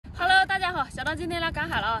家好，小张今天来赶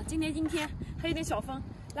海了啊！今天阴天，还有点小风，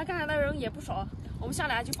来赶海的人也不少。我们下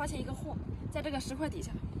来就发现一个货，在这个石块底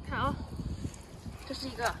下，看啊，这是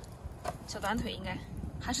一个小短腿，应该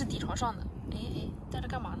还是底朝上的。哎，在这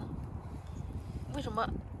干嘛呢？为什么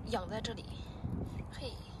养在这里？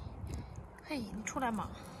嘿，你出来嘛，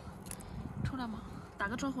打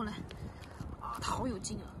个招呼来。啊，它好有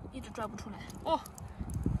劲啊，一直拽不出来。哦，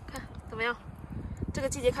看怎么样？这个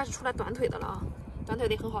季节开始出来短腿的了啊！短腿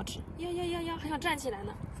的很好吃，呀，还想站起来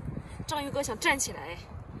呢。章鱼哥想站起来，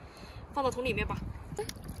放到桶里面吧。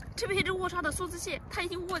这边一只卧叉的梭子蟹，它已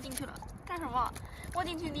经卧进去了，干什么？卧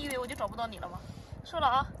进去，你以为我就找不到你了吗？说了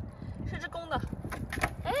啊，是只公的。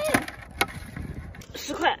哎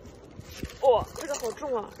，10块。哦，这个好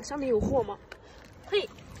重啊！下面有货吗？嘿，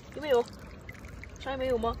有没有？啥也没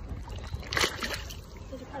有吗？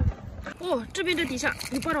再去看看。哦，这边这底下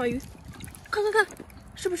有八爪鱼，看，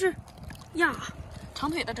是不是呀？长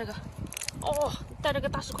腿的这个，哦，带这个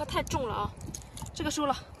大石块太重了啊！这个收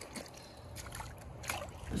了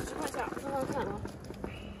，10块钱，看啊，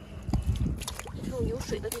这种有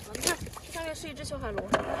水的地方，你看这下面是一只小海螺，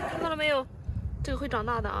看到了没有？这个会长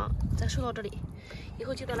大的啊！咱收到这里，以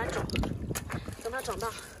后记得来找，等它长大。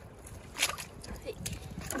嘿，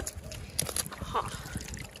好。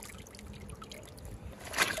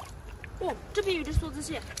哦，这边有只梭子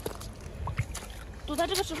蟹，躲在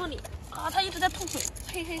这个石缝里啊，它一直在吐水。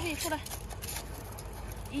嘿，出来！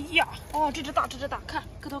哎呀，哦，这只大，看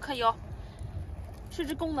个头可以哦，是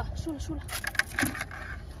只公的，收了。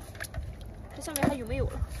这下面还有没有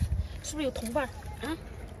了？是不是有同伴？嗯，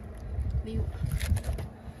没有了。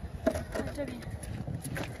看这边，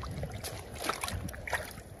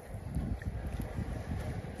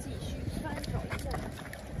继续翻找一下，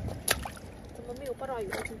怎么没有八爪鱼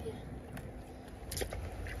了？今天？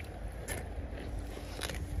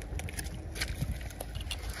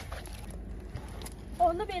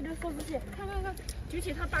哦，那边一只梭子蟹，看，举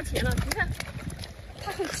起它大钳了，你看，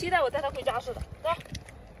它很期待我带它回家似的。来，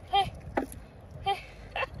嘿，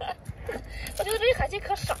我觉得这些海鲜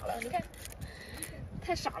可傻了，你看，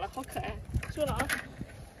太傻了，好可爱。收了啊。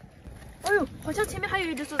哎呦，好像前面还有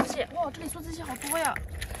一只梭子蟹，哇，这里梭子蟹好多呀。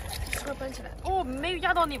石块搬起来，哦，没有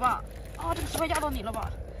压到你吧？啊，这个石块压到你了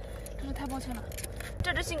吧？真是太抱歉了。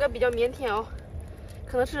这只性格比较腼腆哦，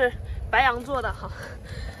可能是白羊座的哈。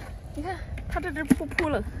你看。它这只扑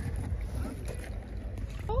了。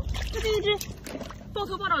哦，这边一只豹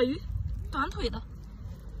头八爪鱼，短腿的，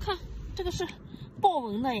看这个是豹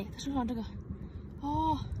纹的哎，它身上这个，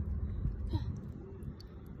哦，看，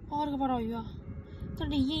哦，这个八爪鱼啊，在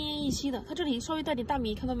这里奄奄一息的，它这里稍微带点大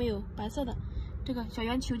米，看到没有？白色的，这个小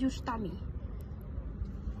圆球就是大米，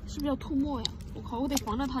是不是要吐沫呀？我靠，我得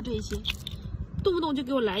防着它这一些，动不动就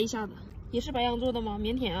给我来一下子，也是白羊座的吗？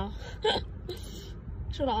腼腆啊，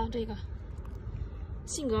收了啊，这个。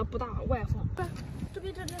性格不大外放，看这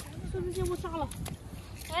边这只梭子蟹我杀了，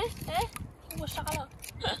哎，我杀了，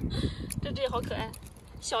这只也好可爱，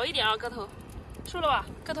小一点啊个头，收了吧，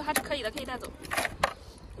个头还是可以的，可以带走。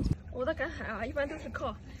我的赶海啊，一般都是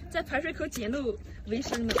靠在排水口捡漏为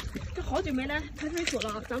生的，这好久没来排水口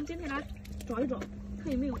了，咱们今天来找一找，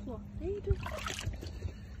看有没有货。哎，这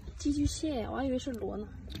寄居蟹，我还以为是螺呢，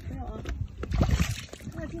不要啊。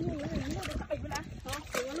看今天有没有一漏的大鱼来啊，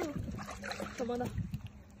活漏什么的。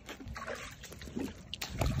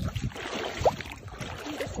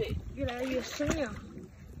越来越深呀，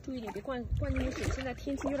注意点，别灌进去水。现在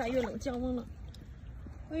天气越来越冷，降温了。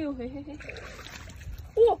哎呦嘿，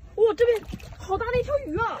这边好大的一条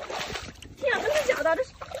鱼啊！天啊，真的假的？这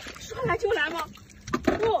是上来就来吗？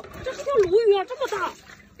哦，这是条鲈鱼啊，这么大，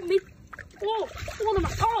没，我的妈！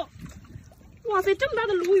哦，哇塞，这么大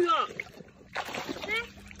的鲈鱼啊！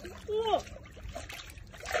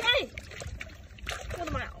我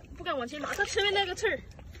的妈呀，不敢往前拿，它前面那个刺儿，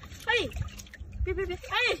别，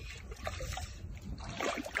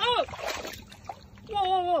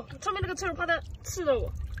哦，上面那个刺儿怕它刺到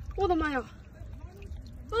我，我的妈呀，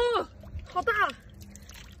哦，好大，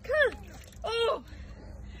看，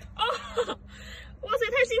哇塞，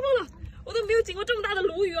太兴奋了，我都没有捡过这么大的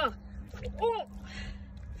鲈鱼啊，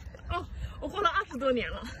我活了20多年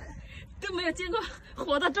了，都没有见过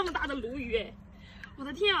活的这么大的鲈鱼哎，我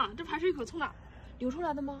的天啊，这排水口从哪流出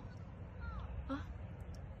来的吗？啊？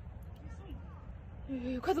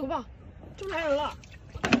快走吧，这么来人了，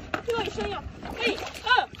听到一声呀！别，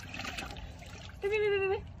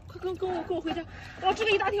快跟我回家！哇，这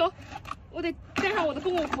个一大条，我得带上我的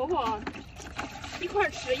公公婆婆啊，一块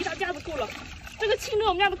吃，一大家子够了。这个清蒸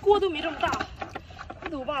我们家的锅都没这么大，快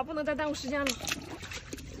走吧，不能再耽误时间了。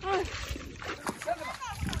哎，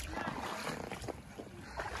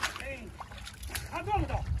还这么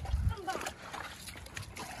大，这么大。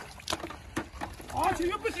这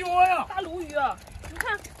鱼不小呀！大鲈鱼啊，你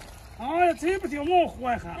看。哎呀，真不行，往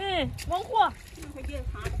坏看。哎，王货，你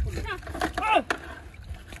看，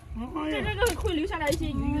哎，这个会留下来一些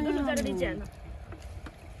鱼，都是在这里捡的。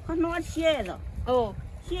还拿鞋子，哦，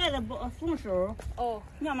鞋子不松手，哦，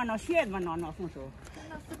要么拿鞋子嘛，拿松手。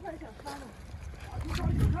那10块钱穿了。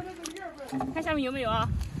看下面有没有啊？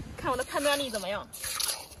看我的判断力怎么样？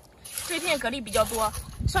这片蛤蜊比较多，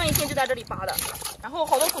上一天就在这里扒的。然后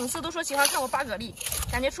好多粉丝都说喜欢看我扒蛤蜊，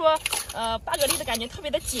感觉说扒蛤蜊的感觉特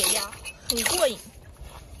别的解压，很过瘾。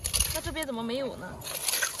那这边怎么没有呢？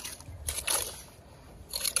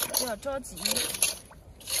不要着急，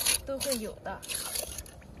都会有的。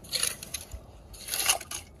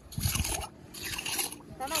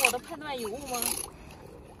难道我的判断有误吗？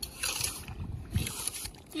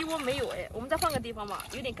第一窝没有哎，我们再换个地方吧，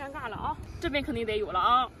有点尴尬了啊。这边肯定得有了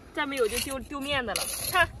啊，再没有就丢面子了。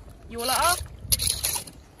看，有了啊！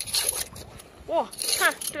哇，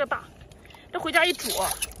看这个大，这回家一煮，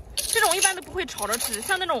这种一般都不会炒着吃，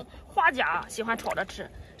像那种花甲喜欢炒着吃。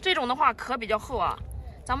这种的话壳比较厚啊，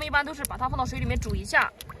咱们一般都是把它放到水里面煮一下，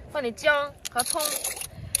放点姜和葱，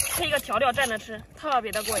配一个调料蘸着吃，特别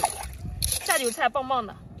的过瘾。下酒菜棒棒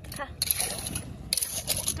的，看，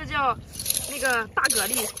这叫那个大蛤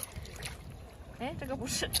蜊。哎，这个不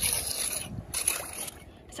是，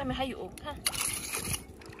下面还有，看。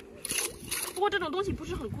不过这种东西不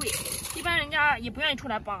是很贵，一般人家也不愿意出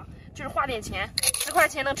来扒，就是花点钱，10块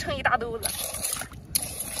钱能称一大兜子。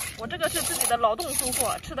我这个是自己的劳动收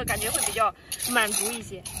获，吃的感觉会比较满足一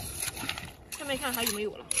些。下面看还有没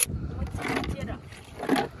有了，我们接着，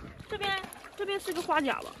这边是个花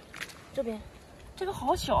甲吧，这边这个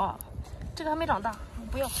好小啊，这个还没长大，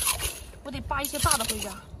不要，我得扒一些大的回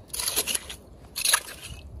家。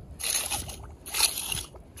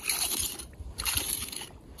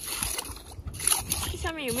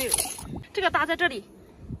下面有没有？这个大在这里，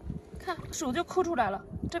看手就抠出来了。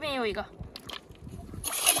这边也有一个，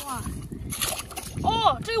哇，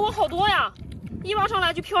哦，这个我好多呀，一挖上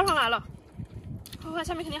来就飘上来了。看看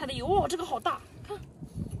下面肯定还得有，哦，这个好大，看，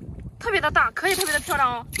特别的大，壳也特别的漂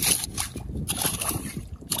亮哦。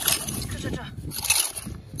这，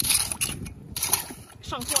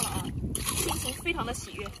上货了啊，心情非常的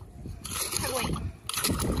喜悦，太过瘾了。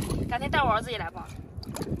改天带我儿子也来吧，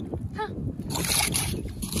看。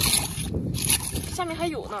下面还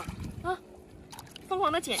有呢，啊，疯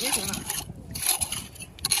狂的捡就行了。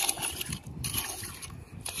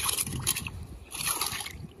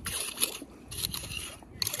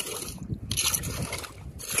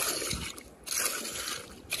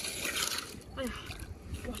哎呀，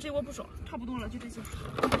哇，这窝不少，差不多了，就这些。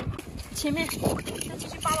前面再继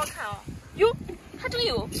续扒扒看啊，哟，还真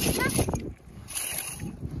有，看，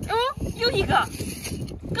哦，又一个，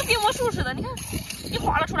跟变魔术似的，你看，一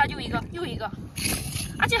划了出来就一个，又一个。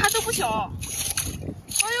而且还都不小，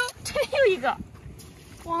哎呦，这又一个，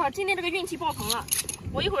哇！今天这个运气爆棚了，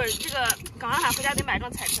我一会儿这个赶完海回家得买张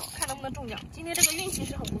彩票，看能不能中奖。今天这个运气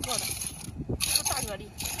是很不错的，这个大蛤蜊，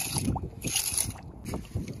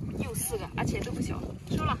又4个，而且都不小，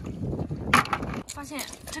收了。发现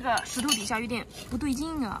这个石头底下有点不对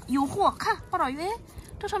劲啊，有货！看八爪鱼，哎，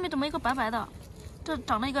这上面怎么一个白白的？这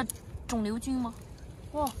长了一个肿瘤菌吗？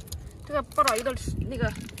哇，这个八爪鱼的那个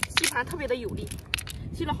吸盘特别的有力。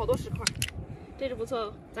吸了好多10块，这只不错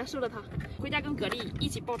哦，咱收了它，回家跟蛤蜊一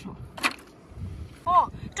起爆炒。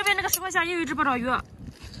哦，这边那个10块钱也有一只八爪鱼，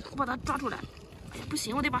我把它抓出来。不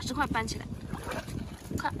行，我得把10块搬起来。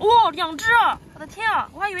看，哦，2只，我的天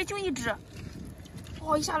啊，我还以为就1只。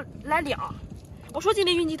哇，一下来2。我说今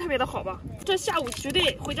天运气特别的好吧，这下午绝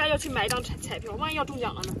对回家要去买一张彩票，万一要中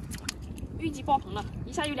奖了呢？运气爆棚了，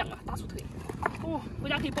一下有2个大粗腿。哦，回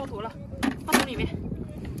家可以爆头了，放桶里面。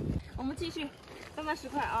我们继续。搬10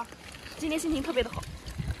块啊！今天心情特别的好。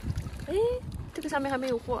哎，这个下面还没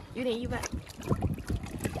有货，有点意外。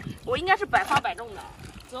我应该是百发百中的。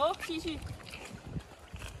走，继续。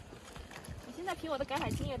你现在凭我的赶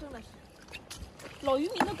海经验真的是，老渔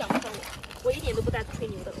民都赶不上我一点都不带吹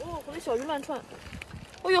牛的。哦，我的小鱼乱窜。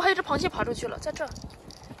哦呦，还有只螃蟹爬出去了，在这。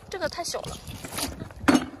这个太小了，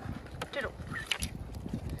这种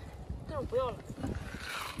不要了。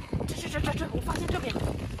这，我发现这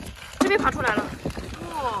边爬出来了。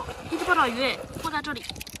哦，一只八爪鱼窝在这里，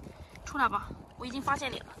出来吧！我已经发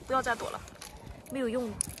现你了，不要再躲了，没有用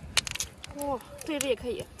的。哦，这只也可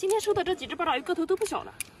以。今天收的这几只八爪鱼个头都不小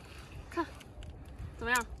了，看怎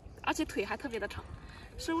么样？而且腿还特别的长，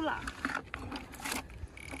收了。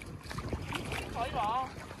找一找，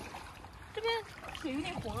这边水有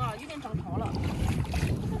点浑啊，有点涨潮了。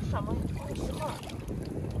这是什么？哦，10块。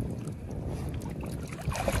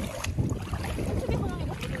这边好像有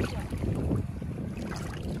个什么东西。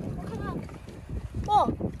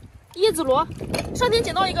叶子螺，上天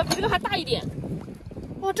捡到一个比这个还大一点。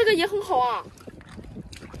哇，这个也很好啊。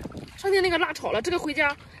上天那个辣炒了，这个回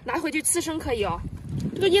家拿回去刺身可以哦。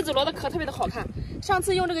这个叶子螺的壳特别的好看，上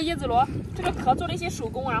次用这个叶子螺这个壳做了一些手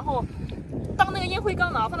工，然后当那个烟灰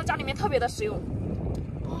缸呢，放到家里面特别的实用。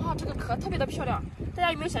哇，这个壳特别的漂亮。大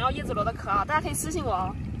家有没有想要叶子螺的壳啊？大家可以私信我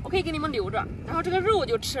啊，我可以给你们留着。然后这个肉我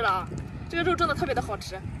就吃了啊，这个肉真的特别的好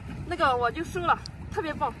吃。那个我就收了，特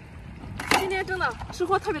别棒。今天真的收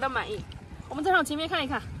获特别的满意。我们再上前面看一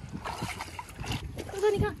看。哥哥，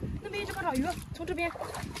你看那边一只八爪鱼，从这边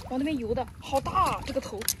往那边游的，好大啊！这个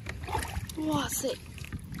头，哇塞，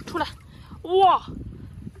出来，哇，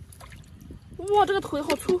这个腿好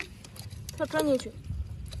粗，它钻进去，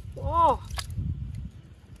哇，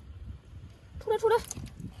出来，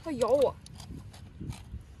它咬我，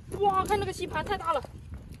哇，看那个吸盘太大了，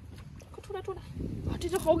快出来，啊，这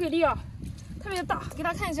只好给力啊，特别大，给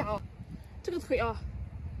大家看一下啊，这个腿啊，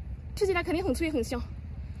吃起来肯定很脆很香，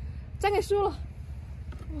咱给收了。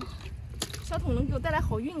哇，小桶能给我带来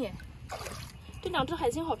好运耶！这两只海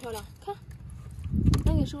星好漂亮，看，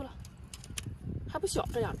咱给收了，还不小，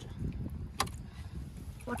这两只。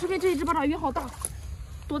哇，这边这一只八爪鱼好大，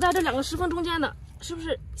躲在这两个石缝中间的，是不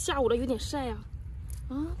是下午了有点晒呀？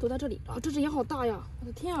啊，躲在这里啊，这只也好大呀！我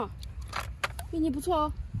的天啊，运气不错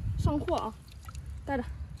哦，上货啊，带着。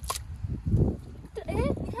哎，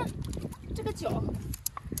你看这个脚，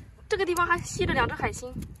这个地方还吸着两只海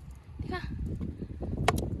星，你看。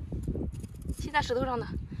吸在石头上的，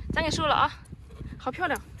咱给收了啊，好漂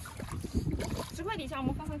亮。石块底下我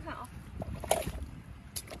们翻翻看啊，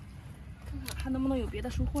看看还能不能有别的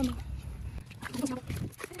收获呢？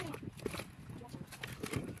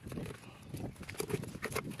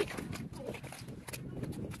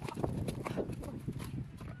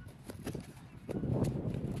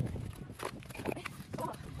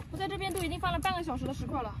我在这边都已经翻了半个小时的石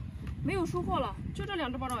块了，没有收获了，就这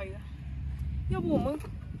两只八爪鱼。要不我们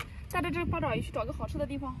带着这八爪鱼去找个好吃的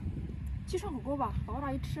地方，去涮火锅吧，把八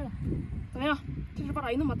爪鱼吃了。怎么样？这只八爪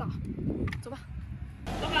鱼那么大，走吧。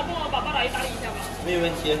老板，帮我把八爪鱼打理一下吧。没有问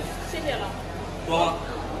题。谢谢了。多吗？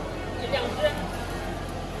两只。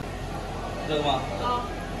这个吗？啊。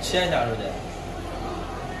切一下是不是？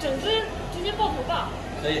整只直接爆头吧。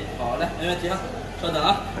可以，好嘞，没问题啊。稍等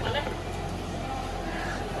啊。好嘞。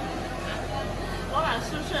老板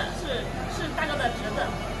是大哥的侄子。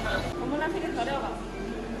我们来配个调料吧。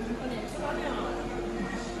放点芝麻酱，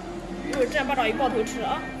一会儿蘸八爪鱼爆头吃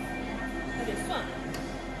啊，来点蒜，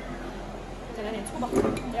再来点醋吧。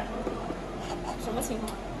哎呀，什么情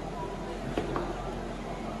况？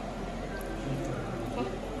好，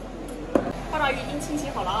八爪鱼已经清洗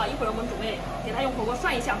好了啊，一会儿我们准备给它用火锅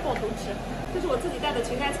涮一下爆头吃。这是我自己带的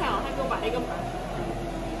裙带菜啊，他给我买了一个盘。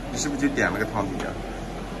你是不是就点了个汤底啊？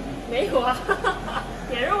没有啊，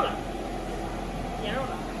点肉了，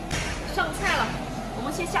上菜了。我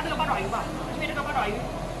们先下这个八爪鱼吧，因为这个八爪鱼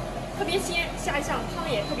特别鲜，下一下汤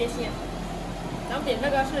也特别鲜。咱们点这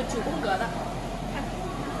个是9宫格的，看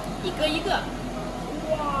一格一个，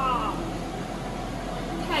哇，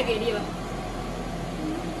太给力了！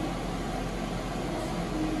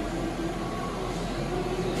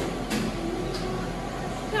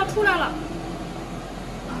它要出来了，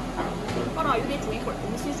八爪鱼得煮一会儿，我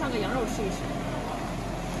们先涮个羊肉试一试。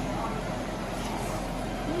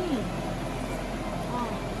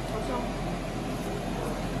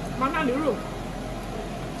麻辣牛肉，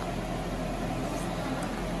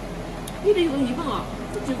一直有个疑问啊，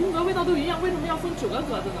这9宫格味道都一样，为什么要分9个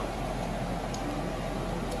格子呢？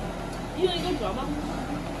一人一个格吗？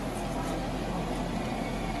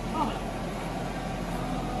啊，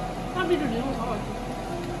那这只牛肉好好吃，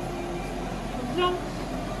很香。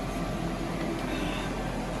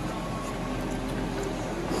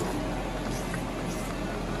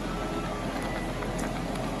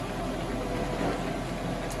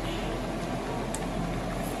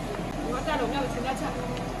带着我们家的裙带菜，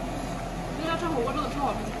这家涮火锅真的超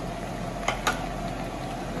好吃。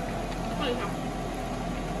换一下，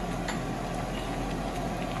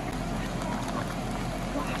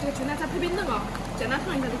哇，这个裙带菜特别嫩啊，简单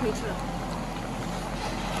烫一下就可以吃了。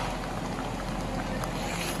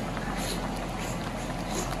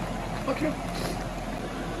好吃。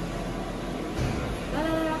来，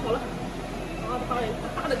好了，然后把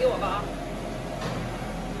大的给我吧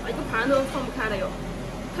啊，一个盘都放不开了又。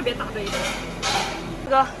特别大这一只，这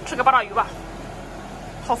个吃个八爪鱼吧，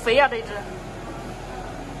好肥呀这一只。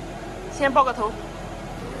先爆个头，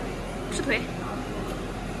吃腿，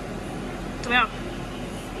怎么样？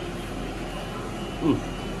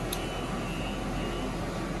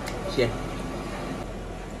鲜。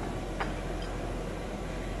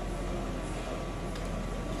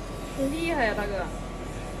挺厉害呀，大哥。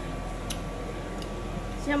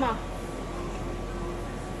鲜吗？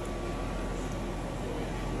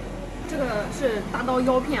这个是大刀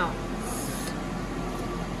腰片啊，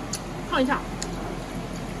烫一下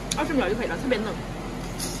，20秒就可以了，特别嫩。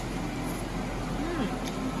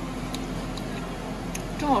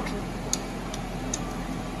真好吃。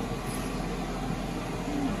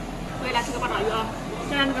我也来吃个八爪鱼啊，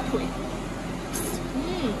先来那个腿。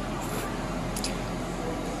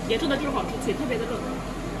也做的就是好吃，腿特别的嫩。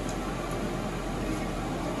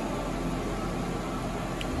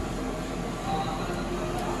好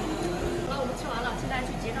了，我们吃完了，现在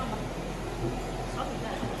去结账吧。小腿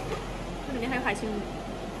在，这里面还有海星。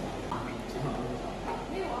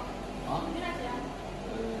没有啊？啊？没来结啊？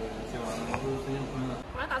结完了，不是最近婚了。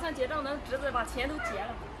我还打算结账，咱侄子把钱都结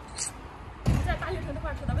了。在大学城这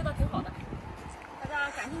块吃的，味道挺好的，大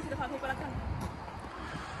家感兴趣的话可以过来看看。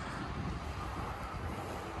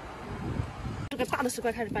这个大的石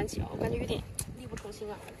块开始搬起啊，我感觉有点力不从心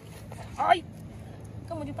啊。哎，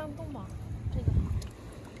根本就搬不动嘛。这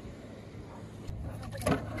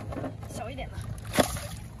个小一点的，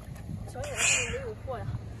小一点的这里没有货呀。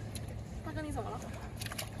大哥，你怎么了？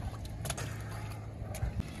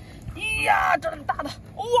哎呀，这么大的！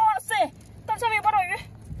哇塞，大下面有八爪鱼！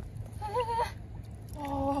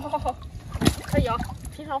哦，可以啊，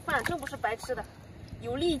平常饭真不是白吃的，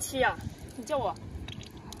有力气呀！你叫我，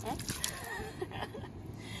哎，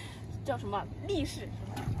叫什么力士？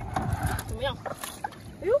怎么样？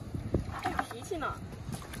哎呦，还有脾气呢！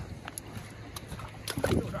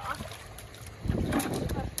有着啊！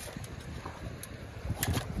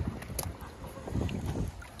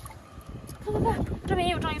看，这边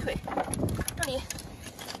也有章鱼腿，这里，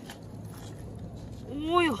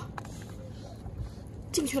哦呦！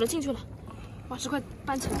进去了，把石块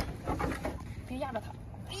搬起来，别压着它。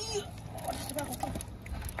哎呦，这石块好重！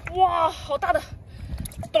哇，好大的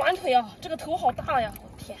短腿啊！这个头好大呀！我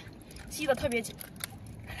的天，系得特别紧。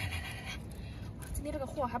来，今天这个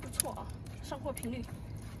货还不错啊，上货频率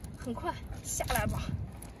很快。下来吧，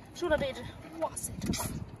收了这一只。哇塞，这个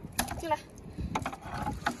大，进来。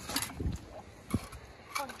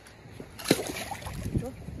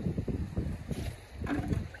走。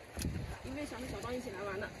想和小张一起来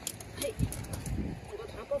玩的，嘿，组个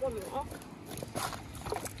团报名啊！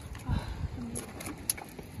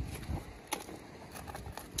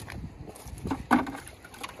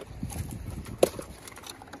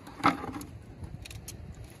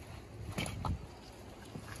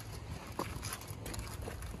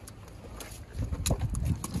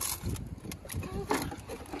看，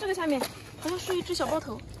这个下面好像是一只小包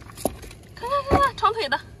头，看，长腿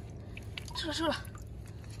的，收了。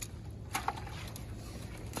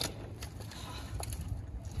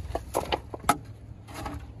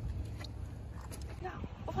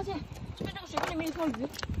发现这边这个水库里面有条鱼，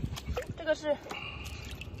这个是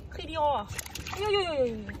黑鲷啊！哎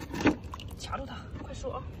呦，卡住它，快收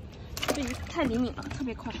啊！这鱼太灵敏了，特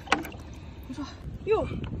别快。你说，哟，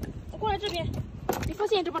我过来这边，你发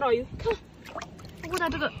现一只八爪鱼，看，我过在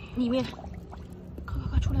这个里面，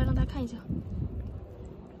快出来，让大家看一下。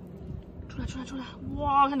出来！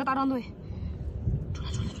哇，看这大长腿，出来！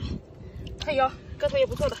可以啊，个头也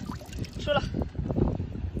不错的，收了。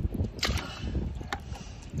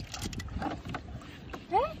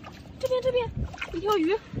这边一条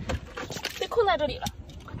鱼被困在这里了，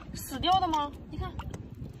死掉的吗？你看，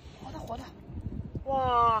活的，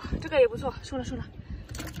哇，这个也不错，收了。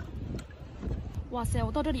哇塞，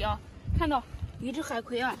我到这里啊，看到有一只海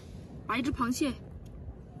葵啊，把一只螃蟹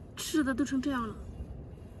吃的都成这样了，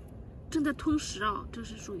正在吞食啊，这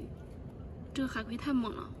是属于这个海葵太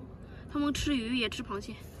猛了，它们吃鱼也吃螃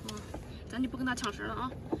蟹，咱就不跟它抢食了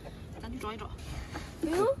啊，咱去找一找。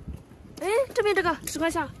哎，这边这个石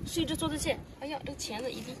块下是一只梭子蟹。哎呀，这个钳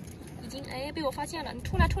子已经哎被我发现了，你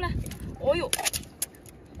出来！哦呦，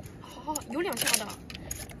好，有2下的，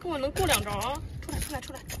跟我能过2招啊！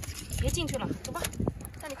出来，别进去了，走吧，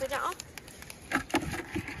带你回家啊！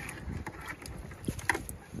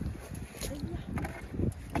哎呀，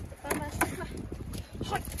搬石块，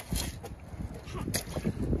嗨，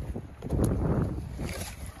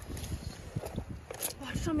哇，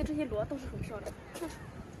这上面这些螺都是很漂亮，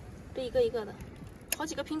这一个一个的，好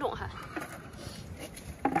几个品种还。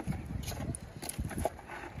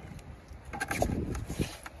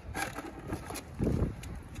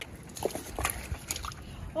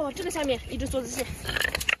哦，这个下面一只梭子蟹，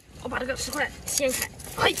我把这个石块掀开。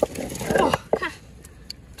哎，哇，看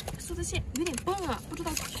梭子蟹有点笨啊，不知道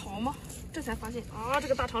逃吗？这才发现啊，这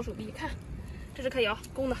个大长手臂，看这只可以啊，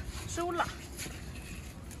公的，收了。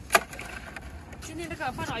今天这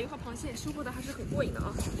个八爪鱼和螃蟹收获的还是很过瘾的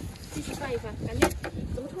啊！继续翻一翻，感觉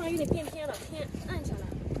怎么突然有点变天了？天暗下来了。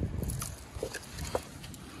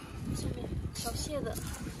下面小蟹子，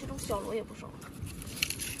这种小螺也不少。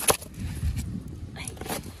哎，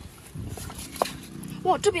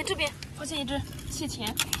哇，这边发现一只蟹钳，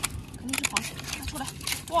肯定是螃蟹，拿出来。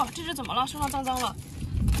哇，这只怎么了？身上脏脏了，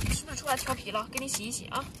是不是出来调皮了？给你洗一洗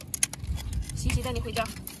啊，洗一洗带你回家。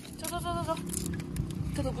走，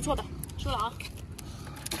个头不错的，收了啊。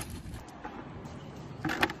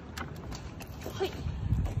嘿，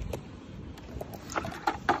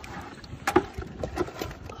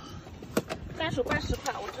单手搬10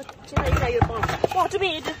块，我这现在越来越棒了。哇，这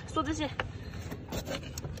边有一只梭子蟹，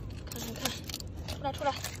看，出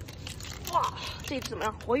来，哇，这一只怎么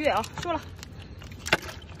样？活跃啊，收了。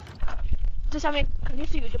这下面肯定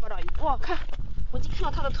是有一只八爪鱼。哇，看，我已经看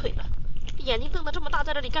到它的腿了，眼睛瞪得这么大，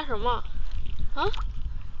在这里干什么？啊，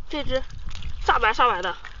这只煞白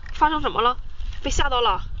的，发生什么了？被吓到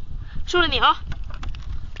了，收了你啊！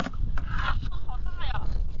好大呀！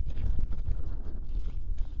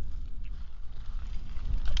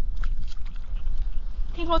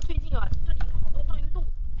听说最近啊，这里有好多章鱼洞，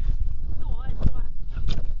再往外钻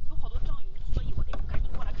有好多章鱼，所以我得赶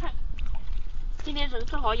紧过来看看。今天人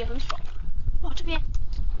正好也很少。哇，这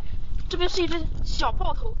边是一只小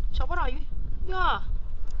爆头小八爪鱼呀，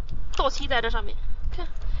倒栖在这上面。看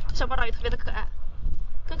这小八爪鱼特别的可爱，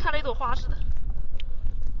跟开了一朵花似的。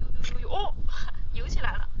游哦，游起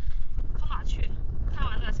来了，跑哪去？看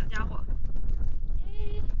完了，小家伙。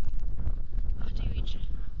哎，啊，这有一只，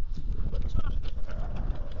收了。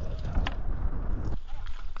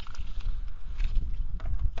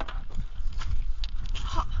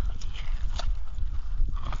好。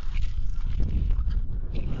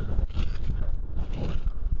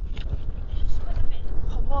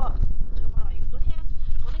好多这个八爪鱼，昨天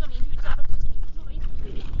我那个邻居家这附近弄了一桶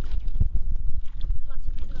水里，不知道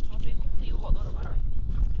今天这个潮水会不会有好多的八爪鱼。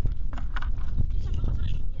这下面好像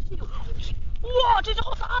也是有一只，哇，这只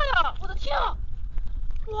好大呀！我的天啊！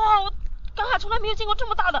哇，我赶海从来没有见过这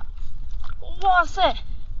么大的，哇塞！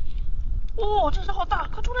哇，这只好大，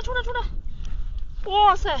快出来！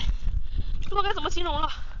哇塞，不知道该怎么形容了。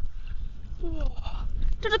哇，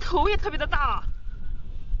这只头也特别的大。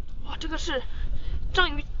哇，这个是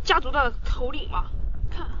章鱼家族的头领吧？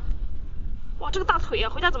看，哇，这个大腿啊，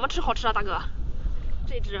回家怎么吃好吃啊，大哥？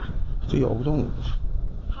这只这咬不动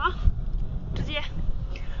啊，直接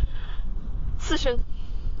刺身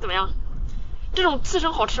怎么样？这种刺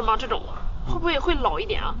身好吃吗？这种会不会老一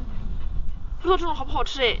点啊？不知道这种好不好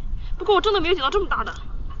吃哎。不过我真的没有捡到这么大的。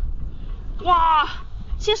哇，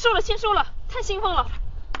先收了，太兴奋了。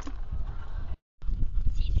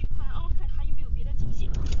继续翻啊，看还有没有别的惊喜。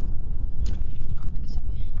这个下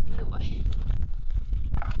面没有哎。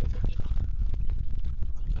这些地方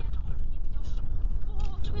今天正好人也比较少。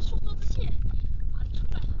哦，这边是梭子蟹，啊，出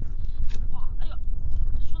来。哇，哎呦，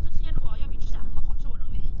梭子蟹肉啊，要比吃虾壳好吃，我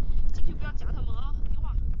认为。进去不要夹它们啊，听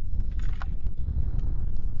话。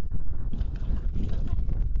下面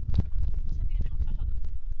有这种小小的鱼。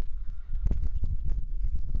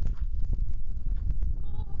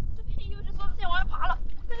哦，这边有一只梭子蟹往外爬了，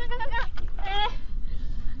看，哎，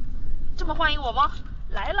这么欢迎我吗？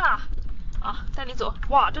来啦！啊，带你走。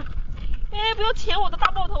哇，这，哎，不要舔我的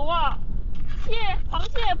大爆头啊！螃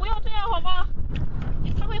蟹，不要这样好吗？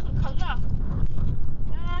它会很疼的。啊，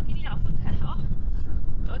给你俩分开啊，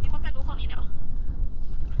找个地方单独放你俩。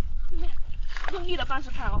用力的搬石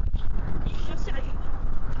块哦，你需要下去，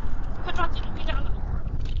快抓紧回家了。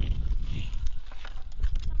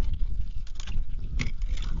下面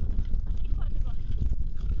这一块这个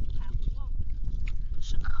海虹啊，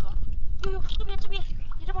是壳。哟，这边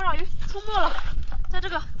一只八爪鱼出没了，在这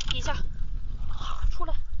个底下，出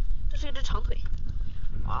来，这是一只长腿。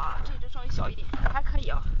哇，这只稍微小一点，还可以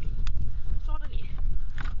啊，抓着你。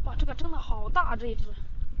哇，这个真的好大，这一只，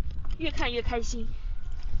越看越开心。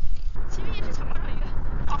前面也是小八爪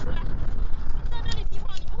鱼，跑出来！你在这里地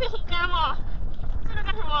方，你不会很干吗？在这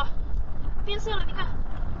干什么？变色了，你看，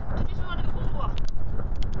这边身上这个纹路，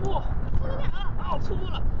哇，看，啊，好粗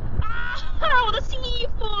了！啊，我的新衣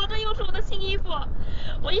服，这又是我的新衣服。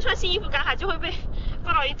我一穿新衣服赶海就会被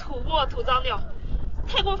八爪鱼吐脏掉，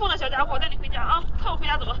太过分了，小家伙，带你回家啊！看我回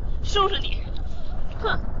家怎么收拾你！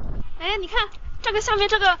哼，哎，你看这个下面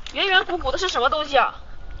这个圆圆鼓鼓的是什么东西啊？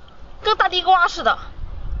跟大地瓜似的。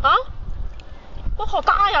啊，哇，好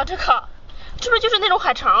大呀！这个是不是就是那种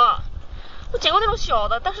海肠啊？我捡过那种小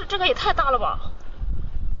的，但是这个也太大了吧！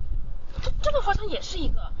这个好像也是一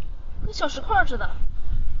个，跟小石块似的。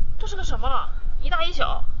这是个什么？一大一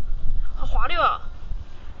小，好滑溜啊！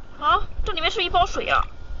啊，这里面是一包水啊！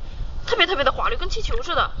特别的滑溜，跟气球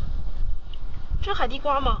似的。这是海地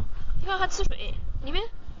瓜吗？你看还呲水，里面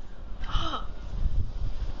啊，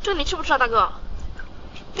这个你吃不吃啊，大哥？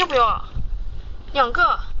要不要啊？2个，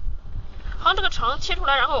好像这个肠切出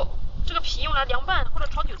来，然后这个皮用来凉拌或者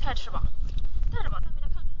炒韭菜吃吧。带着吧，带回家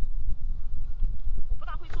看看。我不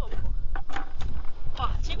大会做，不过。哇，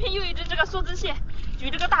前面又一只这个梭子蟹，举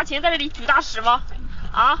这个大钳在这里举大使吗？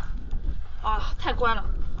啊，太乖了，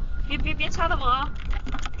别掐它们啊！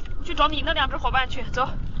我去找你那2只伙伴去，走。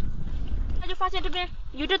他就发现这边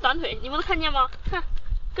有一只短腿，你们能看见吗？看，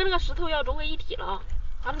跟这个石头要融为一体了啊！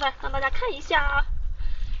拿出来让大家看一下，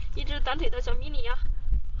一只短腿的小迷你啊，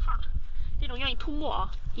哈，这种愿意吐沫啊，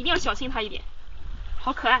一定要小心它一点，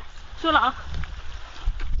好可爱。说了啊，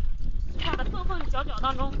看的缝缝角角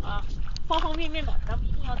当中啊，方方面面的，咱们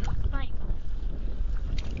一定要给它翻一翻。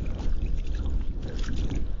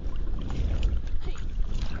嘿，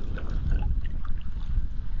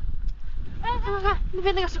哎，看，那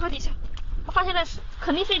边那个石块底下。我发现那是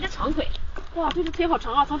肯定是一只长腿，哇，这只腿好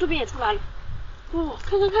长啊，从这边也出来了。哦，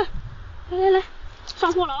看，来，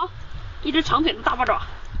上货了啊！一只长腿的大八爪，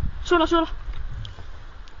收了。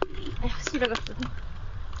哎呀，吸了个石头，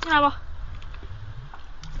进来吧。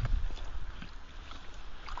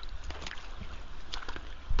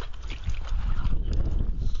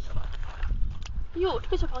哟，这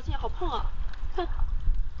个小螃蟹好胖啊！看，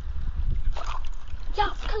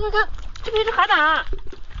呀，看，这边一只海胆。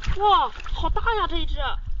哇，好大呀！这一只，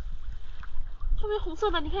后面红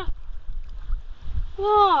色的，你看，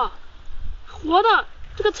哇，活的，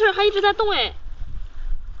这个刺儿还一直在动哎。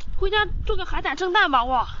回家做个海胆蒸蛋吧，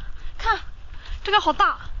哇，看，这个好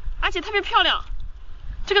大，而且特别漂亮，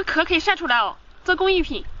这个壳可以晒出来哦，做工艺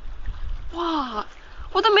品。哇，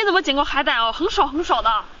我都没怎么捡过海胆哦，很少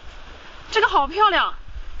的，这个好漂亮，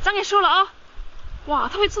咱给收了啊。哇，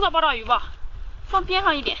它会刺到八爪鱼吧？放边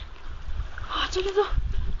上一点。啊，走。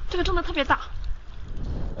这个真的特别大，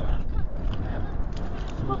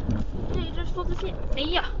哇，这一只梭子蟹，哎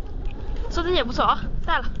呀，梭子蟹也不错啊，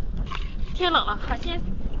带了。天冷了，海鲜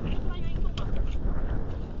发源于动了。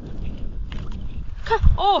看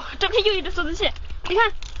哦，这边又一只梭子蟹，你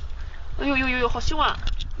看，哎呦，好凶啊！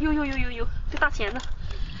呦，这大钳子，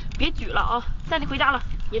别举了啊，带你回家了，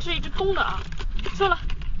也是一只公的啊。说了，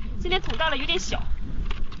今天桶带了有点小，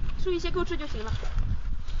收一些够吃就行了。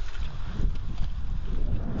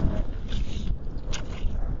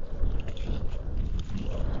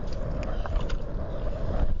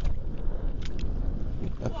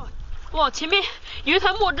哇，前面有一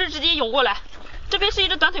团墨汁直接涌过来，这边是一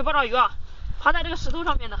只短腿八爪鱼啊，爬在这个石头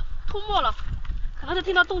上面的，吐沫了，可能是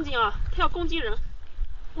听到动静啊，它要攻击人。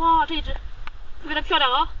哇，这一只特别的漂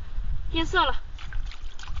亮啊，变色了，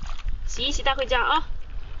洗一洗带回家啊。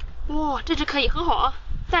哇，这只可以，很好啊，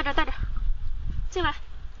带着进来。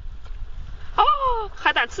哦，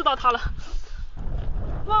海胆刺到它了。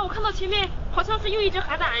哇，我看到前面好像是又一只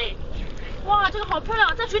海胆哎。哇，这个好漂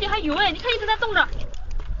亮，在水里还游哎，你看一直在动着。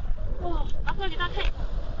哇，拿出来给大家看一下，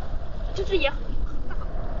这只也很大，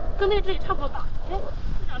跟那只也差不多大。哎，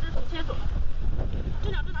这2只手牵手了，这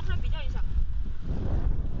2只拿出来比较一下。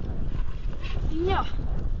哎呀，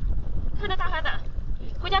看这大海胆，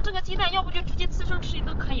回家蒸个鸡蛋，要不就直接刺身吃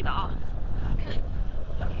都可以的啊。看，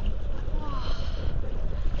哇，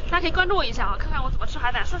大家可以关注我一下啊，看看我怎么吃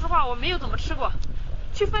海胆。说实话，我没有怎么吃过，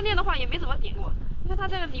去饭店的话也没怎么点过。你看它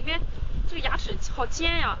这个里面，这个牙齿好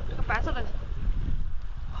尖呀，这个白色的。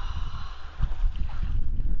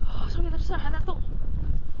上面的刺还在动，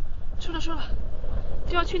收了，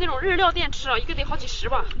就要去那种日料店吃啊，一个得好几十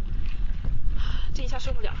吧。这一下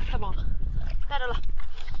受不了，太棒了，带着了。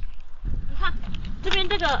你看这边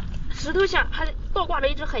这个石头下还倒挂着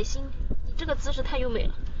一只海星，你这个姿势太优美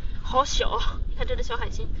了，好小啊！你看这只小海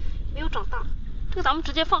星没有长大，这个咱们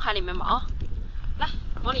直接放海里面吧啊，来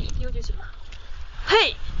往里一丢就行了。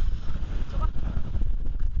嘿，走吧。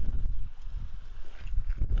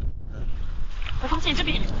我发现这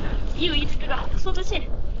边也有一只这个梭子蟹，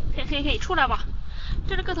可以出来吧。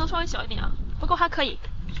这只个头稍微小一点啊，不过还可以，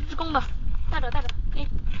是只公的，带着。哎，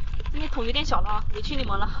今天桶有点小了啊，委屈你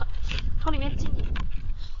们了，朝里面进。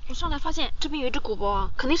我上来发现这边有一只鼓包啊，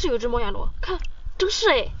肯定是有一只猫眼螺，看，真是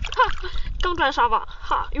哎，哈，刚转沙发，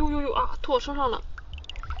哈，呦啊，吐我身上了，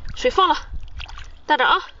水放了，带着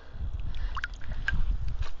啊。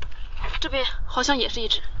这边好像也是一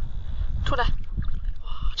只，出来。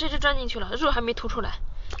这只钻进去了，肉还没凸出来，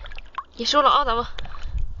也收了啊，咱们。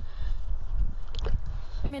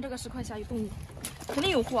后面这个石块下有动物，肯定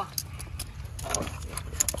有货。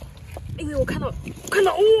哎呦，我看到，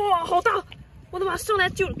哇，好大！我的妈，上来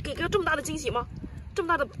就给个这么大的惊喜吗？这么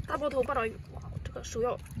大的大波头八爪鱼，哇，这个手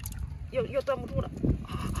要端不住了。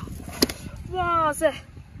哇塞，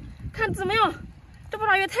看怎么样？这八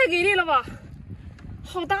爪鱼太给力了吧！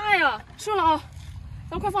好大呀！收了啊，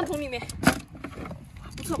咱快放桶里面。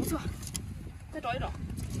不错不错，再找一找。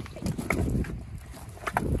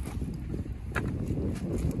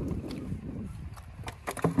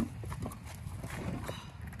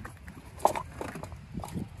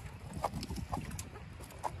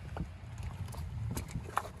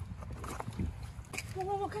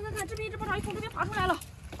我看，这边一只八爪鱼从这边爬出来了。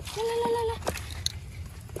来，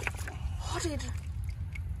哇，这一只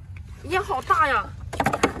也好大呀！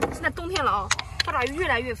现在冬天了啊，八爪鱼越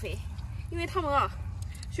来越肥，因为它们啊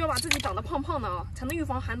需要把自己长得胖胖的啊，才能预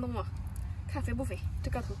防寒冬啊。看肥不肥？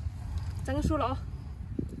这个头，咱给收了啊。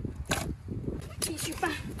继续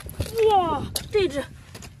拌。哇，这一只，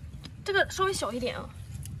这个稍微小一点啊，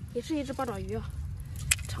也是一只八爪鱼啊，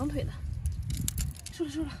长腿的。收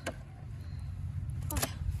了。哎呀，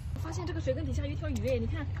我发现这个水坑底下有一条鱼哎，你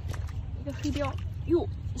看，一个黑标，哟，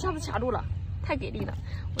一下子卡住了，太给力了！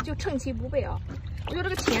我就趁其不备啊，我觉得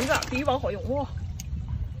这个钳子比渔网好用哇，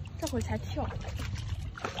这会才跳。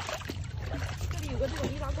这里有个这种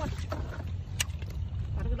易拉罐，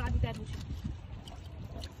把这个垃圾带出去。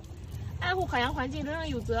爱护海洋环境，人人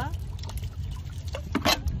有责。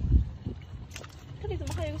这里怎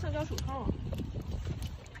么还有一个橡胶手套啊？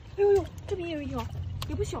哎呦，这边也有一条，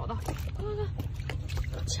也不小的，看，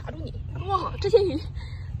卡住你！哇，这些鱼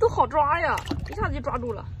都好抓呀，一下子就抓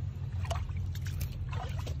住了。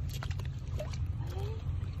哎，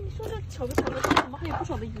你说这巧不巧的，怎么还有不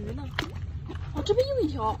少的鱼呢？哦，这边又一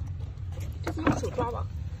条，这次用手抓吧。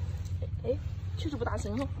哎，确实不大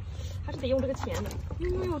行哈，还是得用这个钳的。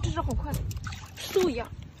哟，这只好快，嗖一下，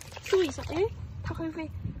哎，它还会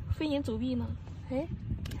飞檐走壁呢。哎，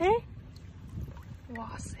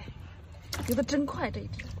哇塞，游得真快这一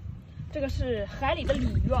只。这个是海里的鲤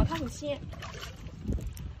鱼啊，它很鲜。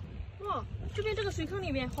哇，这边这个水坑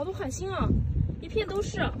里面好多海星啊，一片都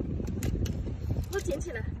是。把它捡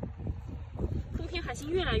起来。冬天海星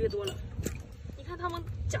越来越多了，你看它们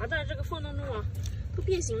夹在这个缝当中啊，都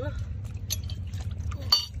变形了。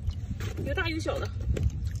有大有小的，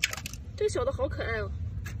这个小的好可爱哦。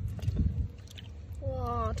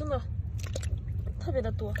哇，真的特别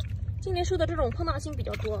的多。今年收的这种胖大星比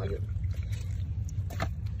较多啊，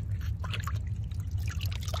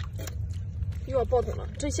又要爆桶了，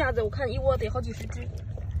这下子我看一窝得好几十只。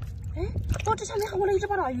哎，哇，这下面还窝了一只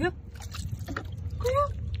八爪鱼。哎呀，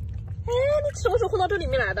哎，你什么时候混到这里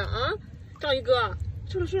面来的啊？章鱼哥，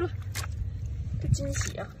收了，这惊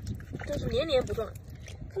喜啊，真是连连不断。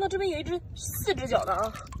看到这边有一只4只脚的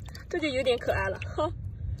啊，这就有点可爱了哈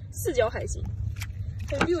，4脚海星，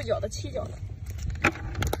还有6脚的、7脚的，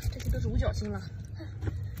这些都是5角星了，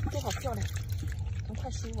都好漂亮，咱快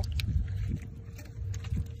收吧。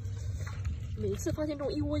每次发现这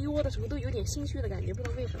种一窝一窝的时候，都有点心虚的感觉，不知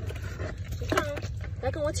道为什么。你看，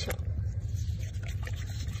来跟我抢！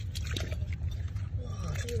哇，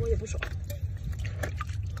这一窝也不少，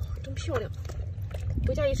真漂亮！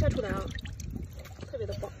回家一晒出来啊，特别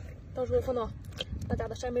的棒。到时候放到大家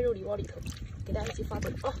的扇贝肉礼包里头，给大家一起发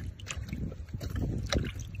走啊！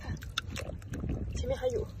看，前面还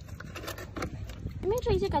有，前面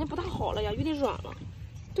这一些感觉不大好了呀，有点软了。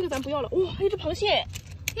这个咱不要了。哇，还有只螃蟹，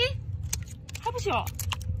哎。还不小，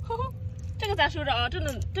呵呵，这个咱收着啊，这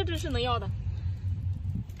真是能要的。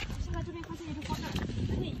现在这边发现一只花扇，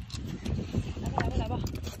嘿，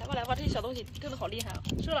来吧，这些小东西真的好厉害啊！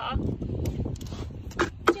收了啊，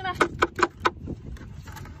进来，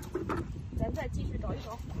咱再继续找一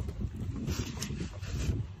找。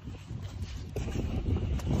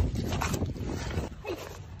嘿，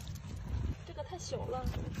这个太小了，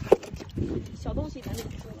小东西咱就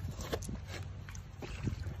不收了。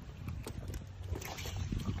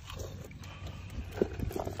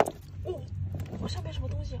上面什么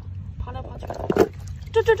东西啊？爬来爬去。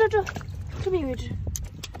这边有一只。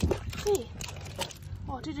嘿，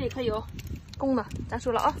哦，这只也可以哦，公的，咱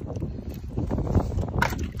收了啊。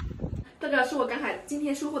这个是我赶海今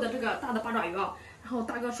天收获的这个大的八爪鱼啊。然后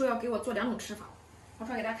大哥说要给我做2种吃法，拿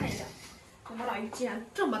出来给大家看一下。这八爪鱼既然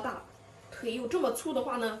这么大，腿又这么粗的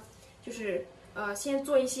话呢，就是先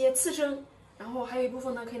做一些刺身，然后还有一部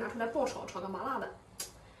分呢可以拿出来爆炒，炒个麻辣的。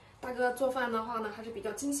大哥做饭的话呢，还是比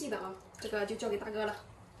较精细的啊，这个就交给大哥了，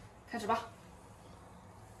开始吧。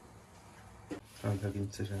让他给你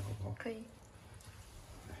刺身好不好？可以，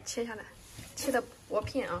切下来，切的薄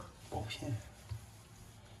片啊。薄片。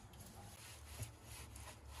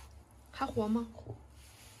还活吗？活。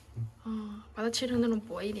把它切成那种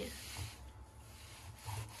薄一点，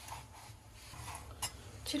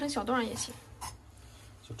切成小段也行。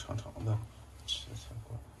就长长的，吃才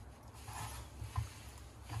过来。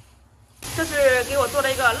这是给我做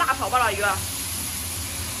了一个辣炒八爪鱼啊！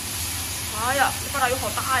哎呀，这八爪鱼好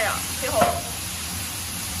大呀，忒好了！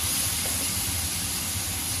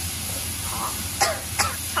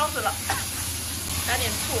呛死了，来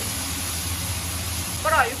点醋。八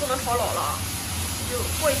爪鱼不能炒老了，就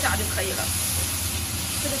过一下就可以了。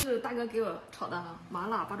这个是大哥给我炒的麻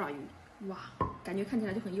辣八爪鱼，哇，感觉看起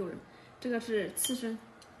来就很诱人。这个是刺身，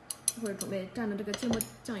一会儿准备蘸着这个芥末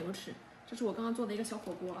酱油吃。这是我刚刚做的一个小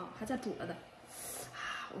火锅啊，还在煮了的。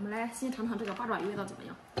我们来先尝尝这个八爪鱼味道怎么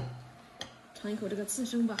样？尝一口这个刺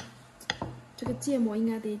身吧，这个芥末应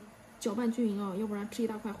该得搅拌均匀啊，要不然吃一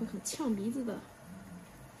大块会很呛鼻子的。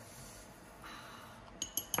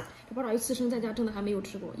这八爪鱼刺身在家真的还没有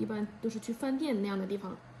吃过，一般都是去饭店那样的地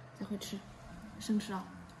方才会吃，生吃啊。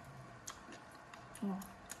哦，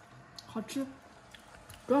好吃，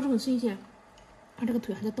主要是很新鲜，它这个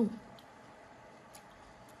腿还在动，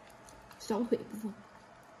小腿部分。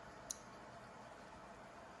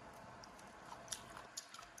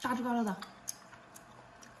嘎吱嘎吱的，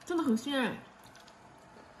真的很鲜。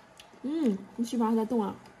你吸盘还在动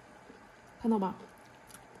啊，看到吧？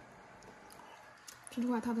吃这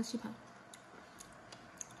块它的吸盘。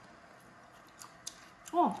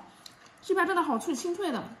哦，吸盘真的好脆，清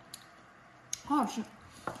脆的，好好吃。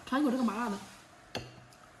尝一口这个麻辣的，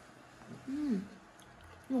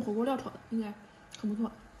用火锅料炒的，应该很不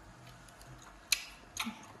错。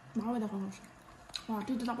麻味的很好吃。哇，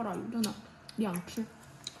这只大八爪鱼真的两吃。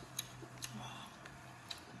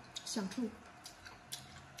享受，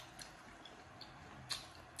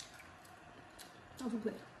大肚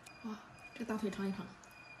腿，哇，这大腿尝一尝，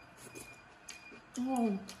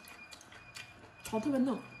哦，炒特别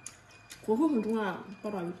嫩，火候很重要啊，八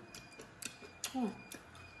爪鱼，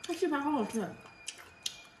它吸盘好好吃，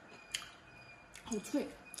好脆，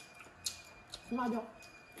红辣椒，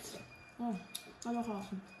辣椒好好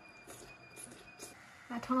吃。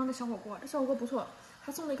来尝尝这小火锅，这小火锅不错，还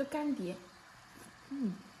送了一个干碟，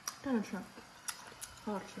蘸着吃，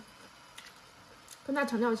好好吃。跟大家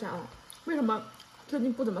强调一下啊，为什么最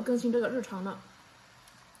近不怎么更新这个日常呢？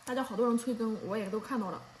大家好多人催更，我也都看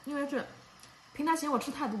到了。因为是平台嫌我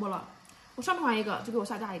吃太多了，我上传一个就给我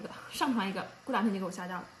下架一个，上传一个过两天就给我下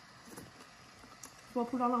架了，说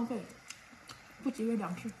铺张浪费，不节约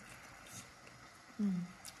粮食。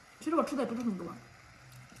其实我吃的也不是很多，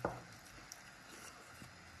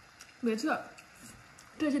每次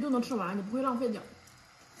这些都能吃完，你不会浪费掉。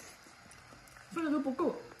分的都不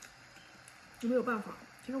够，就没有办法。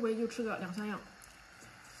其实我也就吃个2-3样，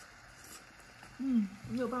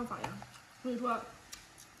没有办法呀。所以说，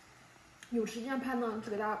有时间拍呢，只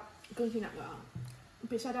给大家更新2个啊。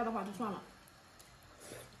被下架的话就算了。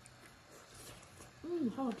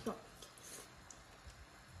好好吃啊！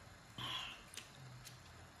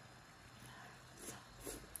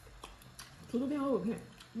土豆片和藕片，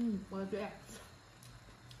我的最爱。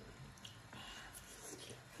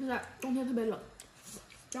现在冬天特别冷，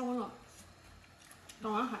降温了，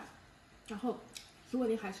赶完海，然后拾回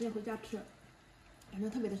点海鲜回家吃，感觉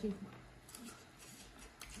特别的幸福。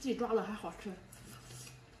自己抓了还好吃，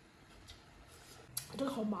这个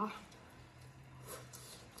好麻。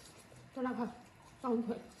再来看大尾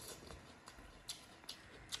腿，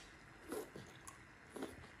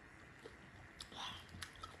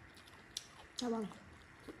太棒了。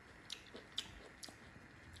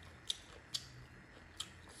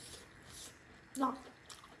辣，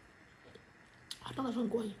真的是很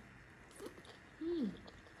过瘾。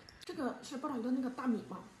这个是八爪鱼的那个大米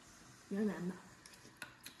嘛，圆圆的，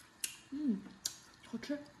好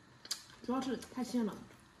吃，主要是太鲜了。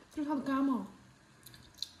这是它的肝吗？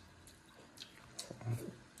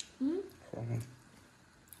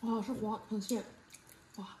黄，是黄，很鲜，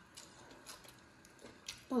哇，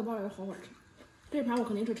大的八爪鱼好好吃，这一盘我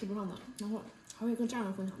肯定是吃不上的，然后还会跟家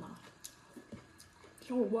人分享的。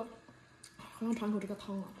小火锅。好想尝口这个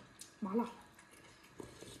汤啊，麻辣，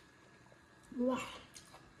哇，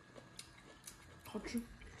好吃，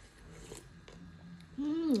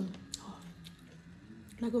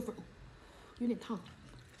来个粉，有点烫，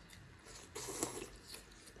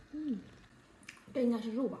这应该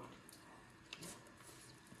是肉吧，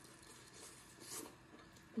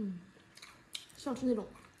像是那种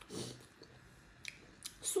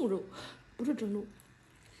素肉，不是真肉，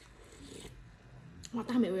哇，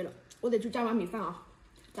太美味了。我得去加碗米饭啊！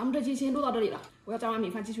咱们这期先录到这里了，我要加碗米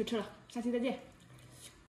饭继续吃了，下期再见。